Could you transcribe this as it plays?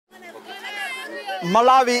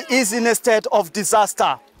Malawi is in a state of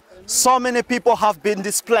disaster. So many people have been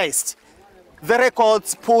displaced. The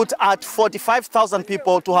records put at 45,000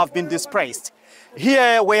 people to have been displaced.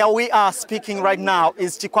 Here where we are speaking right now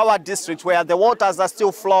is Chickwawa District, where the waters are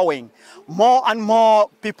still flowing. More and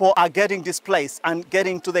more people are getting displaced and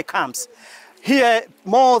getting to the camps. Here,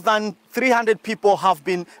 more than 300 people have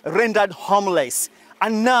been rendered homeless.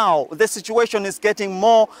 And now the situation is getting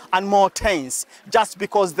more and more tense just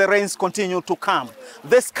because the rains continue to come.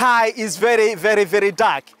 The sky is very, very, very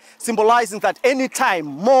dark, symbolizing that any time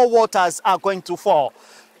more waters are going to fall.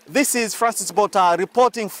 This is Francis Botha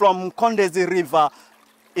reporting from Mkondezi River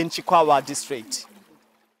in Chickwawa District.